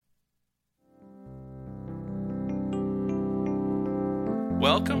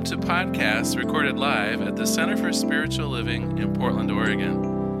Welcome to podcasts recorded live at the Center for Spiritual Living in Portland,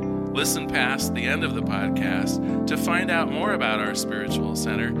 Oregon. Listen past the end of the podcast to find out more about our spiritual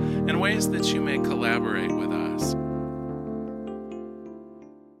center and ways that you may collaborate with us.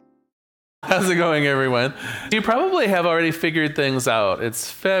 How's it going, everyone? You probably have already figured things out. It's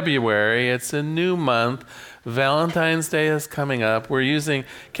February. It's a new month. Valentine's Day is coming up. We're using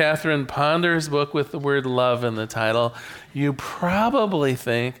Catherine Ponder's book with the word love in the title. You probably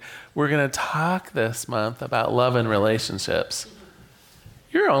think we're going to talk this month about love and relationships.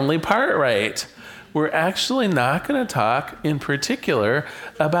 You're only part right. We're actually not going to talk in particular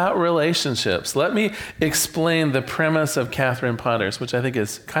about relationships. Let me explain the premise of Catherine Ponder's, which I think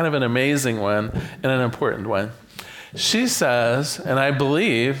is kind of an amazing one and an important one. She says, and I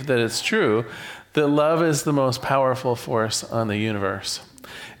believe that it's true, that love is the most powerful force on the universe.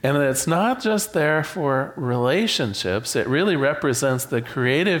 And that it's not just there for relationships, it really represents the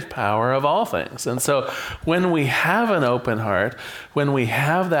creative power of all things. And so when we have an open heart, when we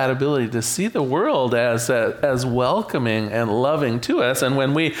have that ability to see the world as welcoming and loving to us, and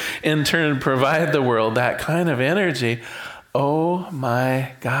when we in turn provide the world that kind of energy, oh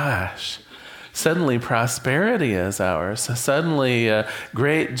my gosh. Suddenly prosperity is ours. Suddenly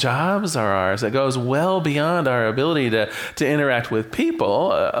great jobs are ours. It goes well beyond our ability to interact with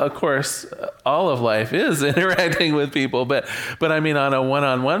people. Of course, all of life is interacting with people, but I mean on a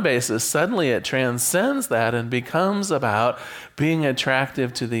one-on-one basis, suddenly it transcends that and becomes about being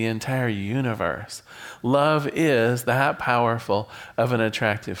attractive to the entire universe. Love is that powerful of an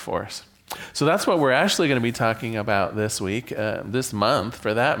attractive force. So that's what we're actually going to be talking about this week, this month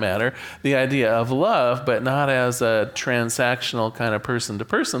for that matter, the idea of love, but not as a transactional kind of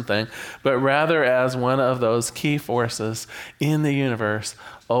person-to-person thing, but rather as one of those key forces in the universe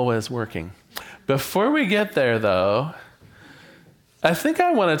always working. Before we get there, though, I think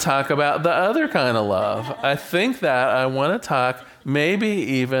I want to talk about the other kind of love. I think that I want to talk maybe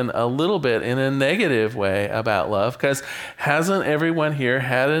even a little bit in a negative way about love, because hasn't everyone here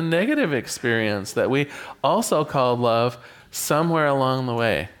had a negative experience that we also called love somewhere along the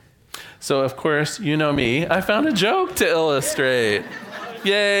way? So, of course, you know me. I found a joke to illustrate.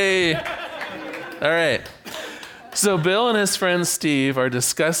 Yay! All right. So Bill and his friend Steve are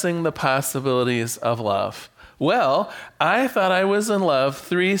discussing the possibilities of love. Well, I thought I was in love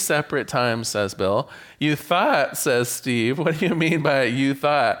 3 separate times, says Bill. You thought, says Steve. What do you mean by you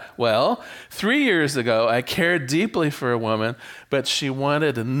thought? Well, 3 years ago, I cared deeply for a woman, but she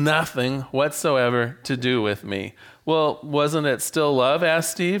wanted nothing whatsoever to do with me. Well, wasn't it still love,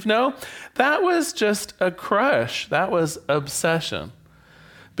 asked Steve. No, that was just a crush. That was obsession.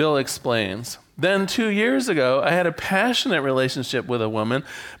 Bill explains. Then 2 years ago, I had a passionate relationship with a woman,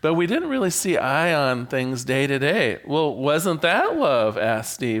 but we didn't really see eye on things day to day. Well, wasn't that love?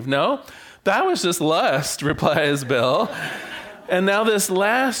 Asked Steve. No, that was just lust, replies Bill. And now this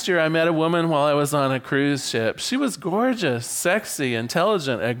last year, I met a woman while I was on a cruise ship. She was gorgeous, sexy,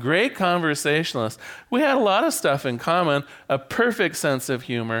 intelligent, a great conversationalist. We had a lot of stuff in common, a perfect sense of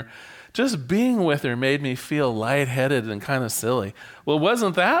humor. Just being with her made me feel lightheaded and kind of silly. Well,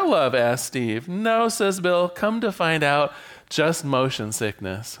 wasn't that love? Asked Steve. No, says Bill. Come to find out, just motion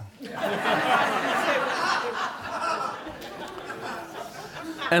sickness.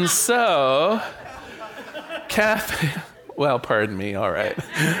 And so, pardon me, all right.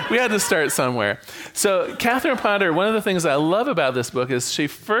 We had to start somewhere. So Catherine Ponder, one of the things I love about this book is she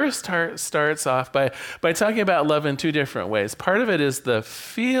first starts off by talking about love in 2 different ways. Part of it is the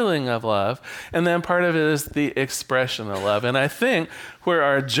feeling of love, and then part of it is the expression of love. And I think where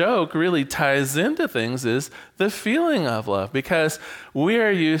our joke really ties into things is the feeling of love, because we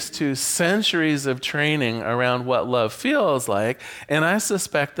are used to centuries of training around what love feels like, and I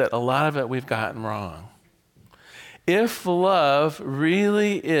suspect that a lot of it we've gotten wrong. If love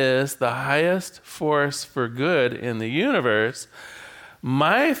really is the highest force for good in the universe,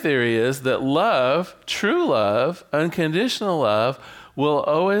 my theory is that love, true love, unconditional love, will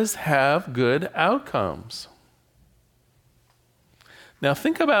always have good outcomes. Now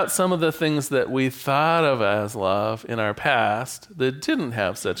think about some of the things that we thought of as love in our past that didn't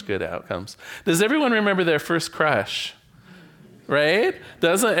have such good outcomes. Does everyone remember their first crush? Right?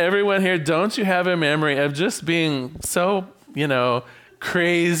 Doesn't everyone here, don't you have a memory of just being so,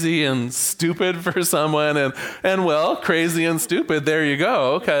 crazy and stupid for someone and well, crazy and stupid, there you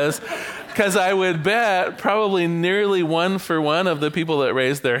go, because Because I would bet probably nearly 1-for-1 of the people that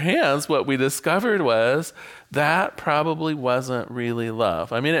raised their hands, what we discovered was that probably wasn't really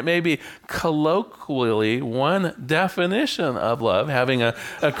love. I mean, it may be colloquially one definition of love, having a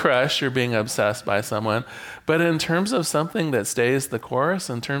crush or being obsessed by someone. But in terms of something that stays the course,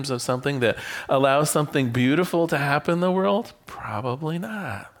 in terms of something that allows something beautiful to happen in the world, probably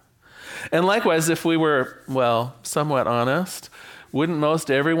not. And likewise, if we were, somewhat honest, wouldn't most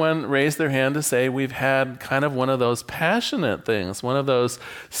everyone raise their hand to say we've had kind of one of those passionate things, one of those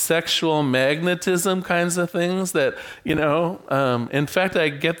sexual magnetism kinds of things that, in fact, I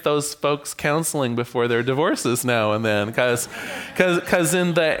get those folks counseling before their divorces now and then, because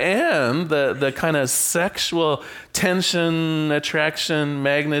in the end, the kind of sexual tension, attraction,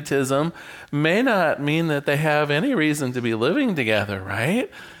 magnetism may not mean that they have any reason to be living together,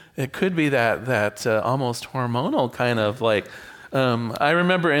 right? It could be that almost hormonal kind of like. I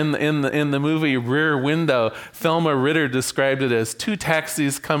remember in the movie Rear Window, Thelma Ritter described it as two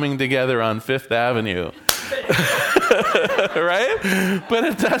taxis coming together on Fifth Avenue. Right? But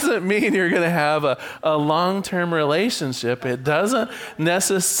it doesn't mean you're going to have a long-term relationship. It doesn't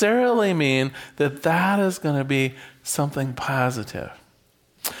necessarily mean that is going to be something positive.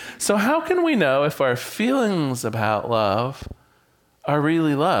 So how can we know if our feelings about love are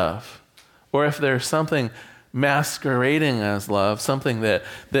really love? Or if there's something masquerading as love, something that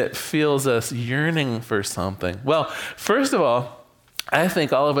feels us yearning for something? Well, first of all, I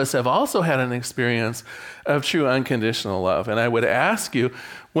think all of us have also had an experience of true unconditional love. And I would ask you,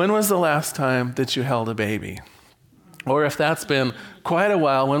 when was the last time that you held a baby? Or if that's been quite a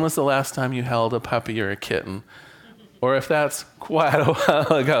while, when was the last time you held a puppy or a kitten? Or if that's quite a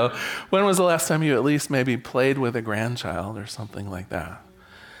while ago, when was the last time you at least maybe played with a grandchild or something like that?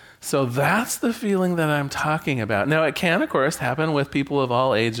 So that's the feeling that I'm talking about. Now, it can, of course, happen with people of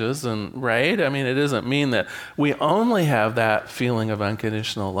all ages, and right? I mean, it doesn't mean that we only have that feeling of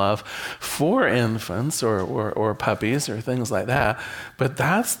unconditional love for infants or puppies or things like that. But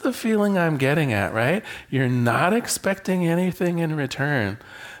that's the feeling I'm getting at, right? You're not expecting anything in return.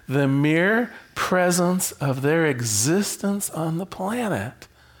 The mere presence of their existence on the planet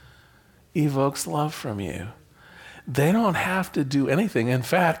evokes love from you. They don't have to do anything. In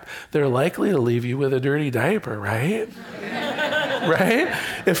fact, they're likely to leave you with a dirty diaper, right? Right?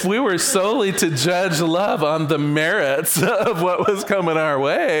 If we were solely to judge love on the merits of what was coming our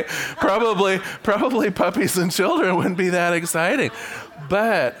way, probably puppies and children wouldn't be that exciting.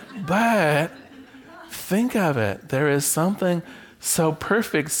 But think of it. There is something so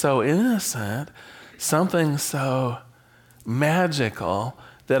perfect, so innocent, something so magical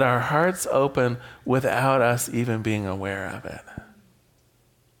that our hearts open without us even being aware of it.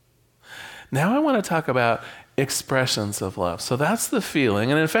 Now I want to talk about expressions of love. So that's the feeling.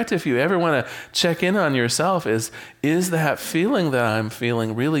 And in fact, if you ever want to check in on yourself, is that feeling that I'm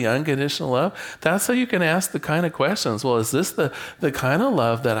feeling really unconditional love? That's how you can ask the kind of questions. Well, is this the kind of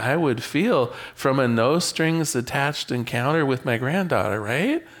love that I would feel from a no strings attached encounter with my granddaughter,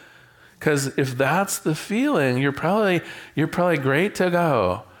 right? Because if that's the feeling, you're probably great to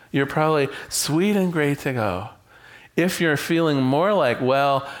go. You're probably sweet and great to go. If you're feeling more like,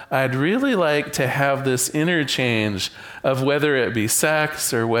 well, I'd really like to have this interchange of whether it be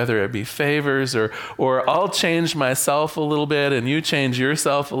sex or whether it be favors or I'll change myself a little bit and you change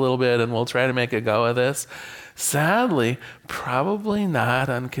yourself a little bit and we'll try to make a go of this. Sadly, probably not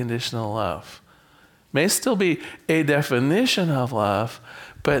unconditional love. May still be a definition of love,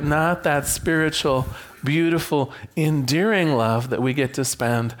 but not that spiritual, beautiful, endearing love that we get to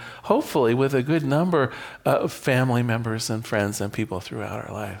spend, hopefully, with a good number of family members and friends and people throughout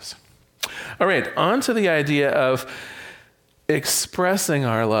our lives. All right, on to the idea of expressing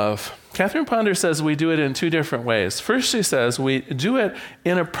our love. Catherine Ponder says we do it in two different ways. First, she says we do it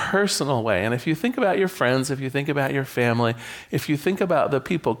in a personal way. And if you think about your friends, if you think about your family, if you think about the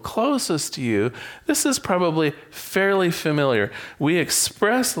people closest to you, this is probably fairly familiar. We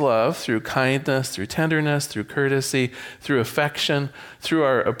express love through kindness, through tenderness, through courtesy, through affection, through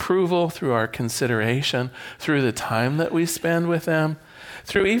our approval, through our consideration, through the time that we spend with them,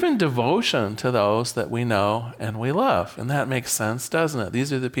 through even devotion to those that we know and we love. And that makes sense, doesn't it?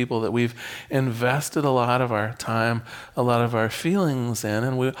 These are the people that we've invested a lot of our time, a lot of our feelings in,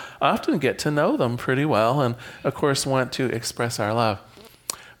 and we often get to know them pretty well and, of course, want to express our love.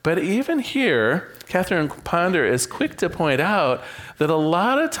 But even here, Catherine Ponder is quick to point out that a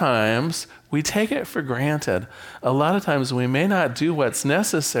lot of times we take it for granted. A lot of times we may not do what's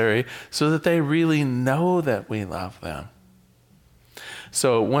necessary so that they really know that we love them.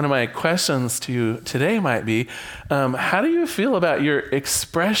 So one of my questions to you today might be, how do you feel about your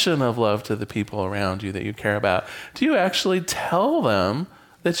expression of love to the people around you that you care about? Do you actually tell them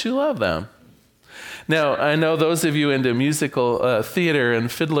that you love them? Now, I know those of you into musical theater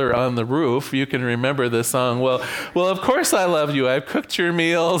and Fiddler on the Roof, you can remember this song. Well, of course I love you. I've cooked your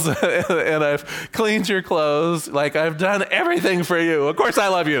meals and I've cleaned your clothes. Like, I've done everything for you. Of course I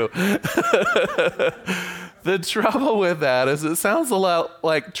love you. The trouble with that is it sounds a lot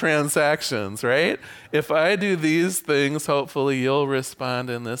like transactions, right? If I do these things, hopefully you'll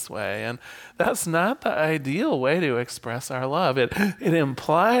respond in this way. And that's not the ideal way to express our love. It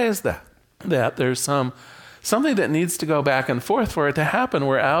implies that there's something that needs to go back and forth for it to happen.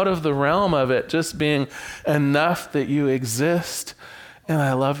 We're out of the realm of it just being enough that you exist and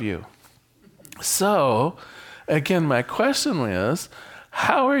I love you. So, again, my question is,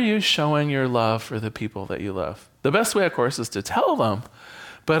 how are you showing your love for the people that you love? The best way, of course, is to tell them,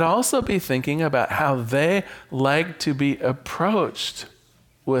 but also be thinking about how they like to be approached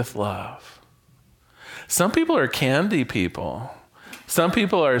with love. Some people are candy people. Some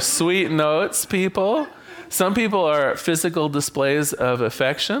people are sweet notes people. Some people are physical displays of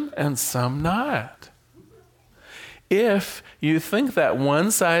affection, and some not. If you think that one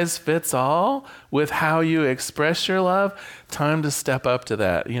size fits all with how you express your love, time to step up to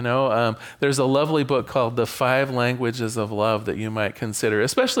that. There's a lovely book called The 5 Languages of Love that you might consider,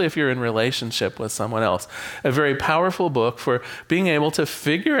 especially if you're in relationship with someone else. A very powerful book for being able to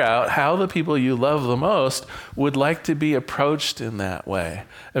figure out how the people you love the most would like to be approached in that way.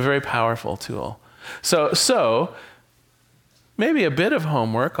 A very powerful tool. So maybe a bit of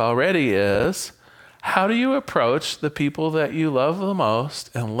homework already is, how do you approach the people that you love the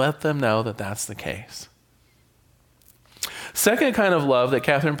most and let them know that that's the case? Second kind of love that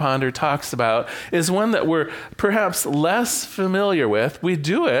Catherine Ponder talks about is one that we're perhaps less familiar with. We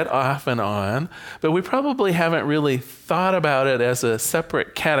do it off and on, but we probably haven't really thought about it as a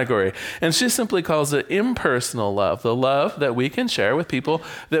separate category. And she simply calls it impersonal love, the love that we can share with people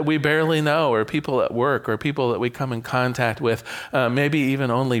that we barely know, or people at work, or people that we come in contact with, maybe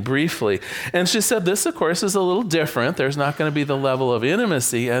even only briefly. And she said this, of course, is a little different. There's not going to be the level of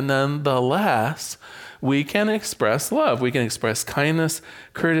intimacy, and nonetheless, we can express love. We can express kindness,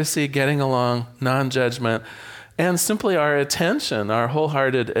 courtesy, getting along, non-judgment, and simply our attention, our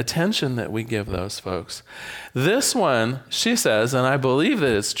wholehearted attention that we give those folks. This one, she says, and I believe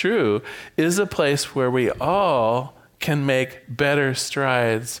that it's true, is a place where we all can make better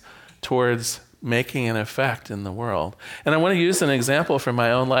strides towards making an effect in the world. And I want to use an example from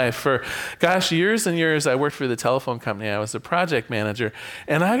my own life. For, years and years, I worked for the telephone company. I was a project manager.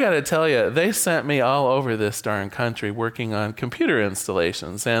 And I got to tell you, they sent me all over this darn country working on computer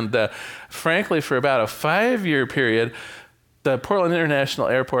installations. And frankly, for about a 5-year period, the Portland International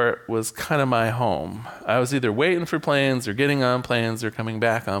Airport was kind of my home. I was either waiting for planes or getting on planes or coming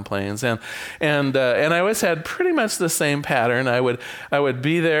back on planes, and I always had pretty much the same pattern. I would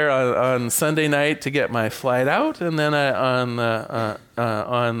be there on Sunday night to get my flight out, and then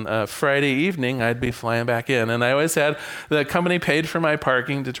on Friday evening I'd be flying back in. And I always had the company paid for my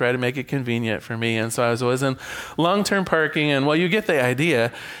parking to try to make it convenient for me, and so I was always in long-term parking. And you get the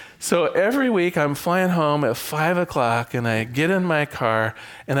idea. So every week I'm flying home at 5 o'clock and I get in my car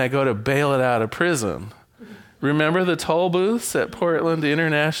and I go to bail it out of prison. Remember the toll booths at Portland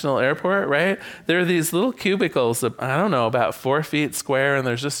International Airport, right? There are these little cubicles, about 4 feet square, and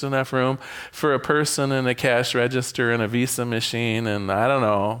there's just enough room for a person and a cash register and a Visa machine and,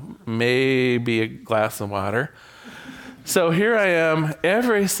 maybe a glass of water. So here I am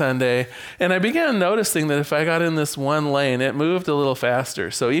every Sunday, and I began noticing that if I got in this one lane, it moved a little faster.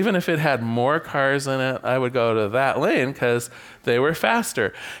 So even if it had more cars in it, I would go to that lane because they were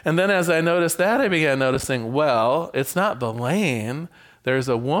faster. And then as I noticed that, I began noticing, it's not the lane. There's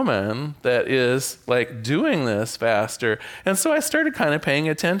a woman that is doing this faster. And so I started kind of paying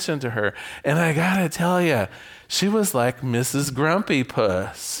attention to her. And I got to tell you, she was like Mrs. Grumpy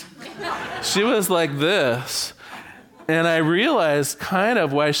Puss. She was like this. And I realized kind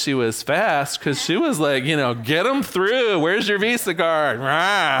of why she was fast, because she was like, get them through. Where's your Visa card?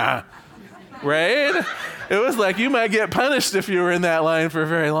 Rah! Right? It was like you might get punished if you were in that line for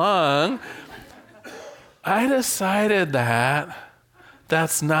very long. I decided that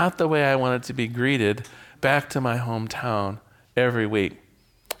that's not the way I wanted to be greeted back to my hometown every week.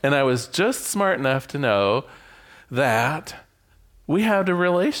 And I was just smart enough to know that we had a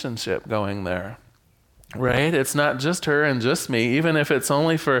relationship going there. right? It's not just her and just me. Even if it's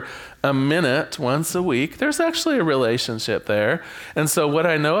only for a minute once a week, there's actually a relationship there. And so what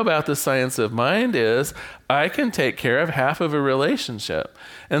I know about the science of mind is I can take care of half of a relationship.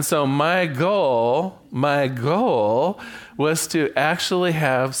 And so my goal was to actually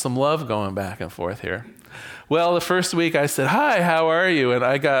have some love going back and forth here. Well, the first week I said, "Hi, how are you?" And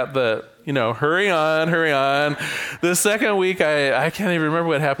I got the, hurry on. The second week, I can't even remember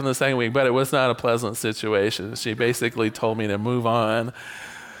what happened the second week, but it was not a pleasant situation. She basically told me to move on.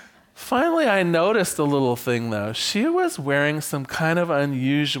 Finally, I noticed a little thing, though. She was wearing some kind of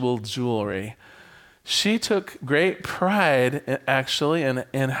unusual jewelry. She took great pride, actually,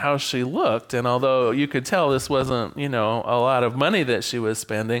 in how she looked. And although you could tell this wasn't, a lot of money that she was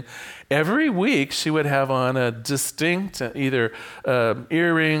spending, every week she would have on a distinct either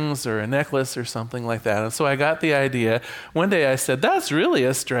earrings or a necklace or something like that. And so I got the idea. One day I said, "That's really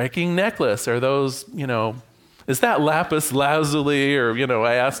a striking necklace. Are those, is that lapis lazuli?" Or,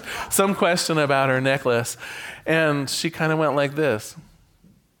 I asked some question about her necklace. And she kind of went like this.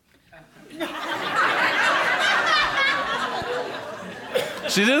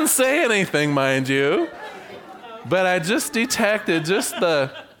 She didn't say anything, mind you, but I just detected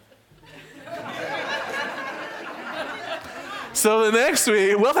So the next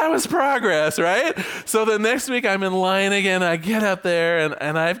week, well, that was progress, right? So the next week I'm in line again. I get up there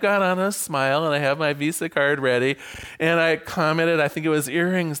and I've got on a smile and I have my Visa card ready. And I commented, I think it was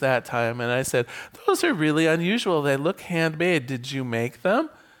earrings that time. And I said, "Those are really unusual. They look handmade. Did you make them?"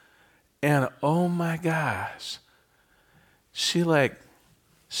 And oh my gosh, she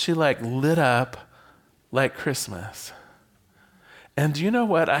lit up like Christmas. And do you know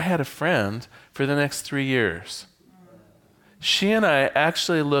what? I had a friend for the next 3 years. She and I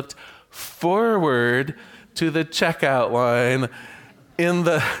actually looked forward to the checkout line in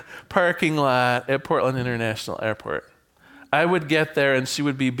the parking lot at Portland International Airport. I would get there and she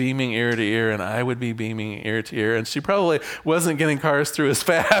would be beaming ear to ear and I would be beaming ear to ear. And she probably wasn't getting cars through as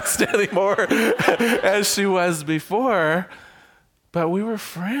fast anymore as she was before. But we were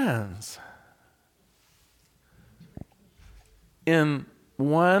friends. In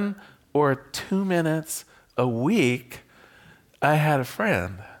 1 or 2 minutes a week, I had a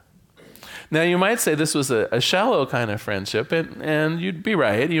friend. Now, you might say this was a shallow kind of friendship, and you'd be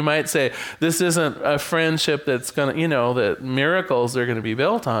right. You might say this isn't a friendship that's going to, that miracles are going to be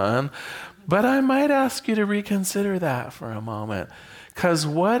built on. But I might ask you to reconsider that for a moment. Because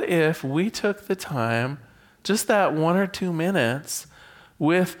what if we took the time, just that 1 or 2 minutes,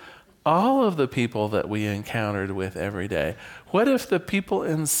 with all of the people that we encountered with every day? What if the people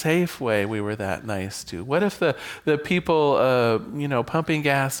in Safeway we were that nice to? What if the people, pumping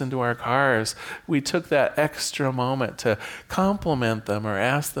gas into our cars, we took that extra moment to compliment them or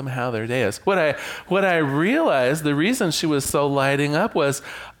ask them how their day is? What I realized, the reason she was so lighting up was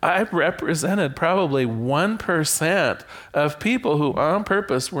I represented probably 1% of people who on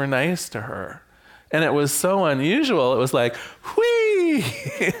purpose were nice to her. And it was so unusual, it was like, whee!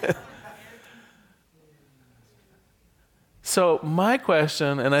 So my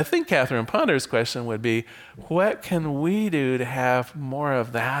question, and I think Catherine Ponder's question would be, what can we do to have more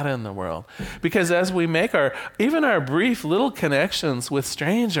of that in the world? Because as we make even our brief little connections with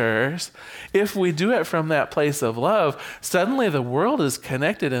strangers, if we do it from that place of love, suddenly the world is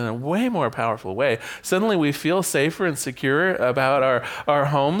connected in a way more powerful way. Suddenly we feel safer and secure about our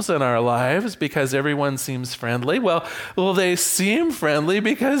homes and our lives because everyone seems friendly. Well, they seem friendly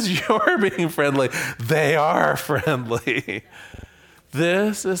because you're being friendly. They are friendly.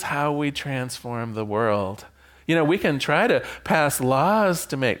 This is how we transform the world. We can try to pass laws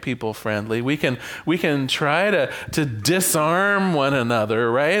to make people friendly. We can try to disarm one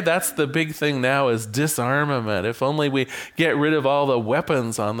another, right? That's the big thing now is disarmament. If only we get rid of all the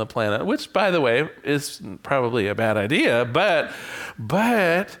weapons on the planet, which, by the way, is probably a bad idea, but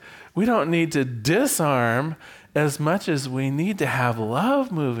we don't need to disarm as much as we need to have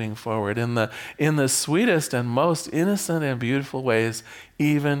love moving forward in the sweetest and most innocent and beautiful ways,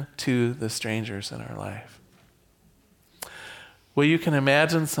 even to the strangers in our life. Well, you can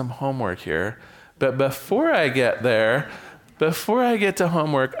imagine some homework here, but before I get to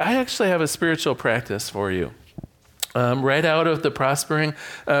homework, I actually have a spiritual practice for you. Right out of the Prospering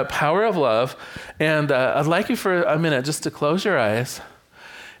Power of Love. And I'd like you for a minute just to close your eyes.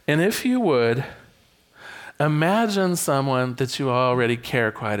 And if you would, imagine someone that you already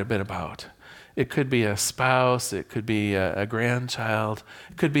care quite a bit about. It could be a spouse, it could be a grandchild,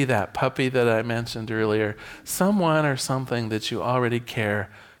 it could be that puppy that I mentioned earlier, someone or something that you already care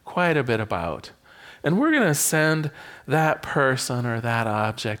quite a bit about. And we're going to send that person or that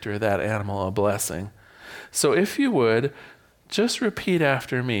object or that animal a blessing. So if you would, just repeat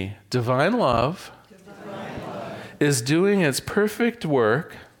after me. Divine love, is doing its perfect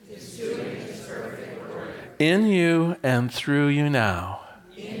work, in you and through you now.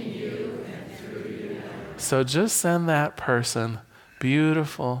 So just send that person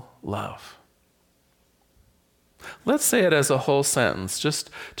beautiful love. Let's say it as a whole sentence.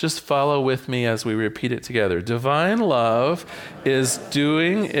 Just follow with me as we repeat it together. Divine love is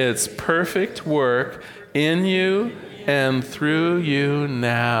doing its perfect work in you and through you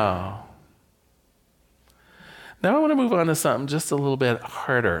now. Now I want to move on to something just a little bit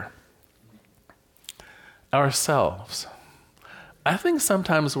harder. Ourselves. I think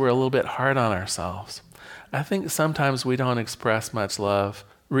sometimes we're a little bit hard on ourselves. I think sometimes we don't express much love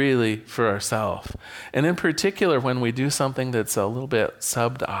really for ourselves. And in particular, when we do something that's a little bit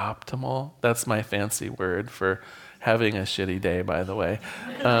suboptimal, that's my fancy word for having a shitty day, by the way.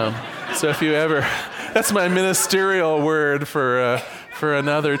 So if you ever, that's my ministerial word for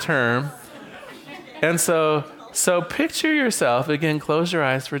another term. And so picture yourself, again, close your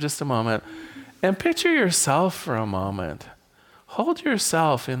eyes for just a moment, and picture yourself for a moment. Hold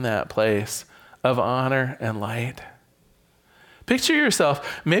yourself in that place of honor and light. Picture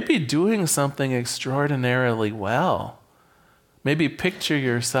yourself maybe doing something extraordinarily well. Maybe picture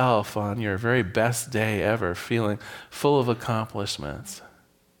yourself on your very best day ever, feeling full of accomplishments.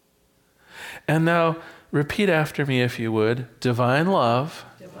 And now, repeat after me if you would. Divine love,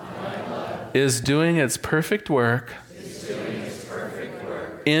 is doing its perfect work,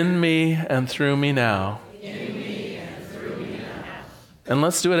 in me and through me now. And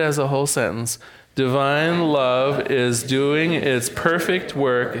let's do it as a whole sentence. Divine love is doing its perfect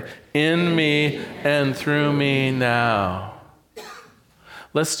work in me and through me now.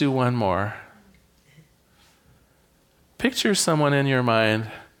 Let's do one more. Picture someone in your mind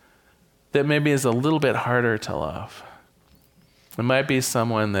that maybe is a little bit harder to love. It might be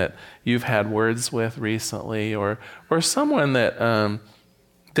someone that you've had words with recently, or someone that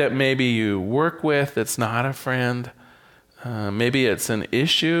maybe you work with that's not a friend. Maybe it's an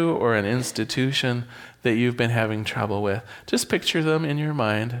issue or an institution that you've been having trouble with. Just picture them in your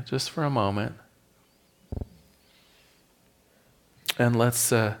mind, just for a moment. And let's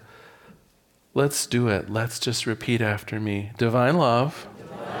do it. Let's just repeat after me. Divine love,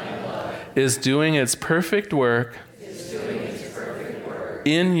 is doing its perfect work,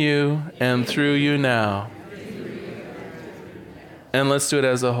 in you and through you now. And let's do it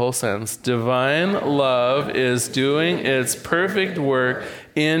as a whole sentence. Divine love is doing its perfect work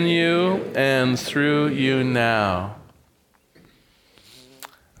in you and through you now.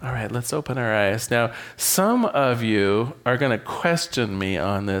 All right, let's open our eyes. Now, some of you are going to question me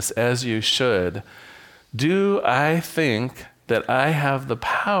on this, as you should. Do I think that I have the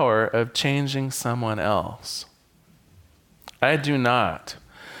power of changing someone else? I do not.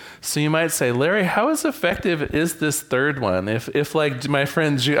 So you might say, Larry, how effective is this third one? If like my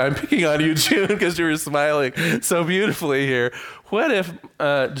friend June, I'm picking on you, June, because you were smiling so beautifully here. What if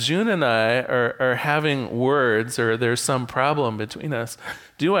June and I are having words, or there's some problem between us?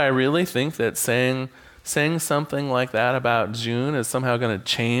 Do I really think that saying something like that about June is somehow going to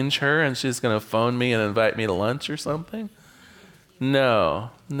change her, and she's going to phone me and invite me to lunch or something? No.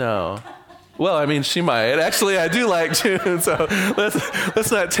 Well, I mean, she might. Actually, I do like June, so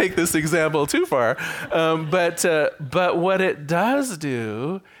let's not take this example too far. But what it does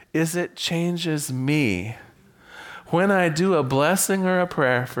do is it changes me. When I do a blessing or a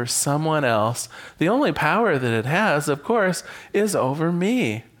prayer for someone else, the only power that it has, of course, is over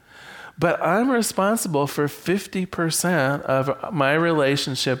me. But I'm responsible for 50% of my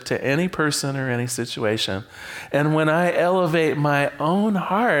relationship to any person or any situation. And when I elevate my own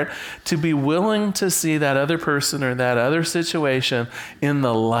heart to be willing to see that other person or that other situation in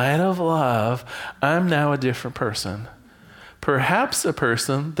the light of love, I'm now a different person. Perhaps a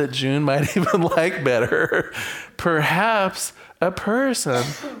person that June might even like better. Perhaps a person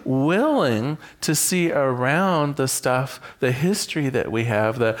willing to see around the stuff, the history that we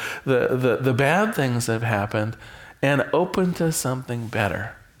have, the bad things that have happened, and open to something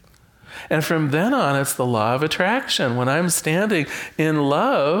better. And from then on, it's the law of attraction. When I'm standing in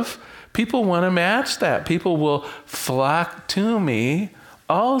love, people want to match that. People will flock to me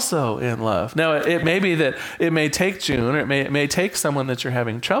also in love. Now, it may be that it may take June, or it may take someone that you're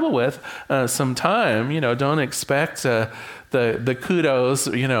having trouble with some time. Don't expect the kudos,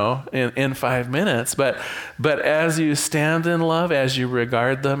 in 5 minutes. But as you stand in love, as you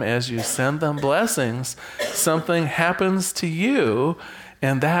regard them, as you send them blessings, something happens to you,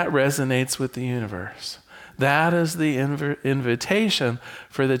 and that resonates with the universe. That is the invitation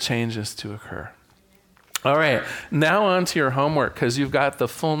for the changes to occur. All right, now on to your homework, because you've got the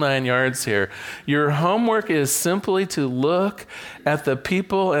full 9 yards here. Your homework is simply to look at the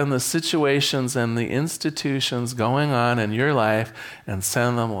people and the situations and the institutions going on in your life and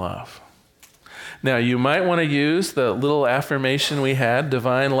send them love. Now, you might want to use the little affirmation we had,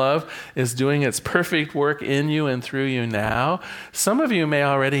 divine love is doing its perfect work in you and through you now. Some of you may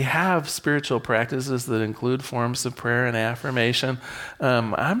already have spiritual practices that include forms of prayer and affirmation.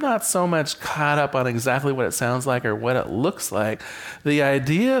 I'm not so much caught up on exactly what it sounds like or what it looks like. The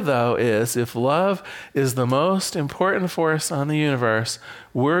idea, though, is if love is the most important force on the universe,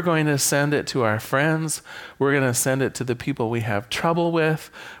 we're going to send it to our friends. We're going to send it to the people we have trouble with.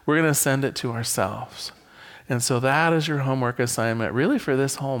 We're going to send it to ourselves. And so that is your homework assignment really for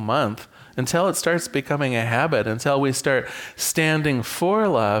this whole month until it starts becoming a habit, until we start standing for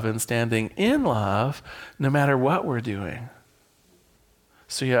love and standing in love no matter what we're doing.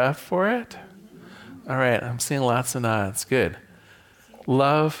 So you up for it? All right, I'm seeing lots of nods. Good.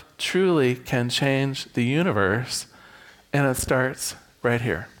 Love truly can change the universe, and it starts right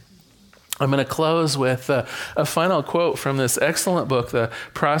here. I'm going to close with a final quote from this excellent book, The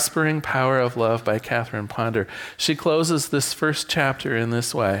Prospering Power of Love by Catherine Ponder. She closes this first chapter in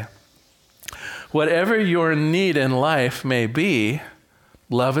this way. Whatever your need in life may be,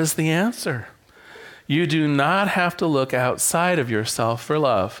 love is the answer. You do not have to look outside of yourself for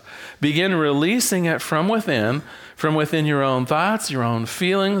love. Begin releasing it from within your own thoughts, your own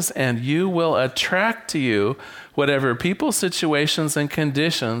feelings, and you will attract to you whatever people, situations, and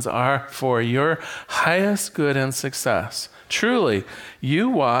conditions are for your highest good and success. Truly, you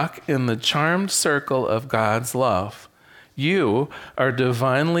walk in the charmed circle of God's love. You are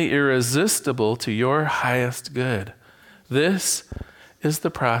divinely irresistible to your highest good. This is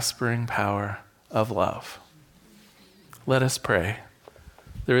the prospering power of love. Let us pray.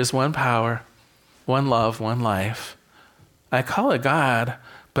 There is one power, one love, one life. I call it God,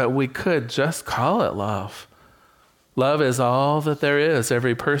 but we could just call it love. Love is all that there is.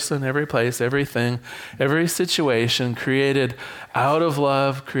 Every person, every place, everything, every situation created out of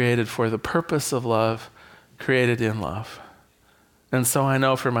love, created for the purpose of love, created in love. And so I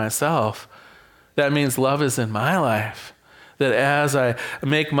know for myself, that means love is in my life. That as I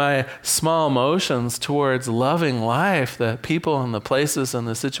make my small motions towards loving life, the people and the places and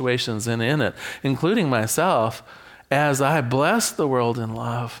the situations in it, including myself, as I bless the world in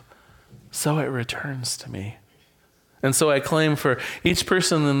love, so it returns to me. And so I claim for each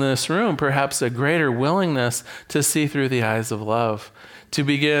person in this room perhaps a greater willingness to see through the eyes of love, to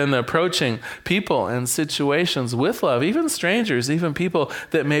begin approaching people and situations with love, even strangers, even people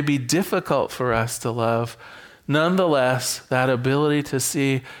that may be difficult for us to love. Nonetheless, that ability to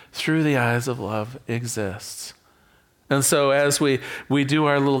see through the eyes of love exists. And so as we do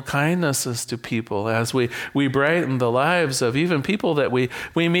our little kindnesses to people, as we brighten the lives of even people that we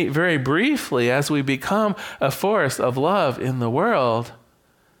meet very briefly, as we become a force of love in the world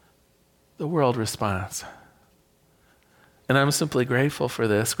responds. And I'm simply grateful for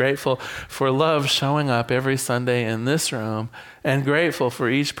this, grateful for love showing up every Sunday in this room, and grateful for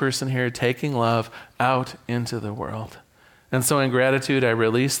each person here taking love out into the world. And so in gratitude, I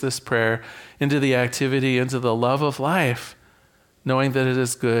release this prayer into the activity, into the love of life, knowing that it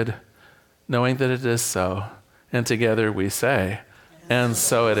is good, knowing that it is so. And together we say, and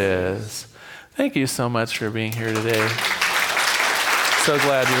so it is. Thank you so much for being here today. So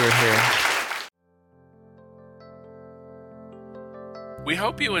glad you were here. We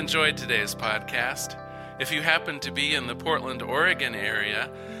hope you enjoyed today's podcast. If you happen to be in the Portland, Oregon area,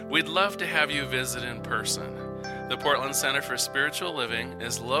 we'd love to have you visit in person. The Portland Center for Spiritual Living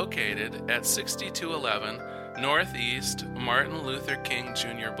is located at 6211 Northeast Martin Luther King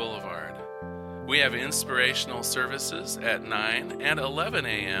Jr. Boulevard. We have inspirational services at 9 and 11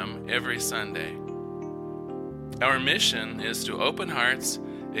 a.m. every Sunday. Our mission is to open hearts,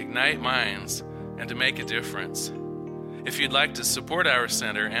 ignite minds, and to make a difference. If you'd like to support our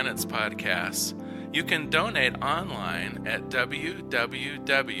center and its podcasts, you can donate online at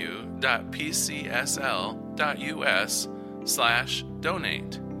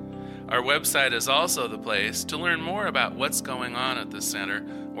www.pcsl.us/donate. Our website is also the place to learn more about what's going on at the center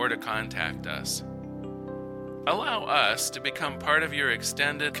or to contact us. Allow us to become part of your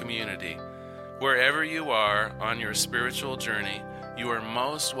extended community. Wherever you are on your spiritual journey, you are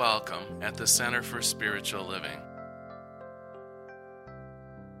most welcome at the Center for Spiritual Living.